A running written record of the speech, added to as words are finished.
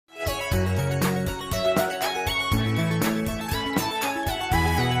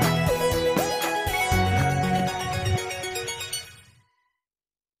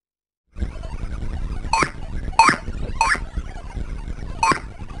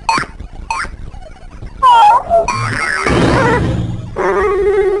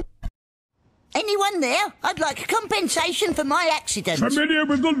Anyone there? I'd like compensation for my accident. Familiar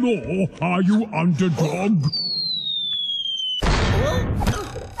with the law, are you, underdog?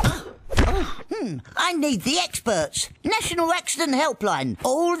 I need the experts. National Accident Helpline.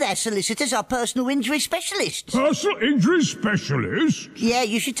 All their solicitors are personal injury specialists. Personal injury specialist? Yeah,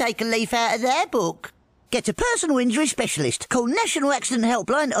 you should take a leaf out of their book. Get a personal injury specialist. Call National Accident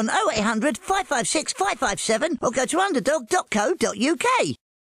Helpline on 0800 556 557 or go to underdog.co.uk.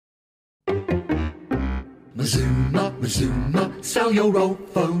 Mazuma, Mazuma, sell your old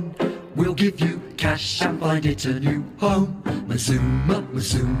phone. We'll give you cash and find it a new home. Mazuma,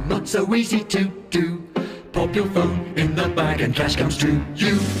 Mazuma, so easy to do. Pop your phone in the bag and cash comes to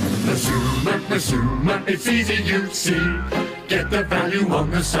you. Mazuma, Mazuma, it's easy you see. Get the value on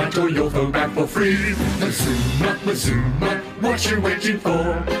the site or your phone back for free. Mazuma, Mazuma, what you waiting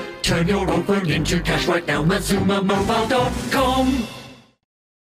for? Turn your old phone into cash right now. MazumaMobile.com.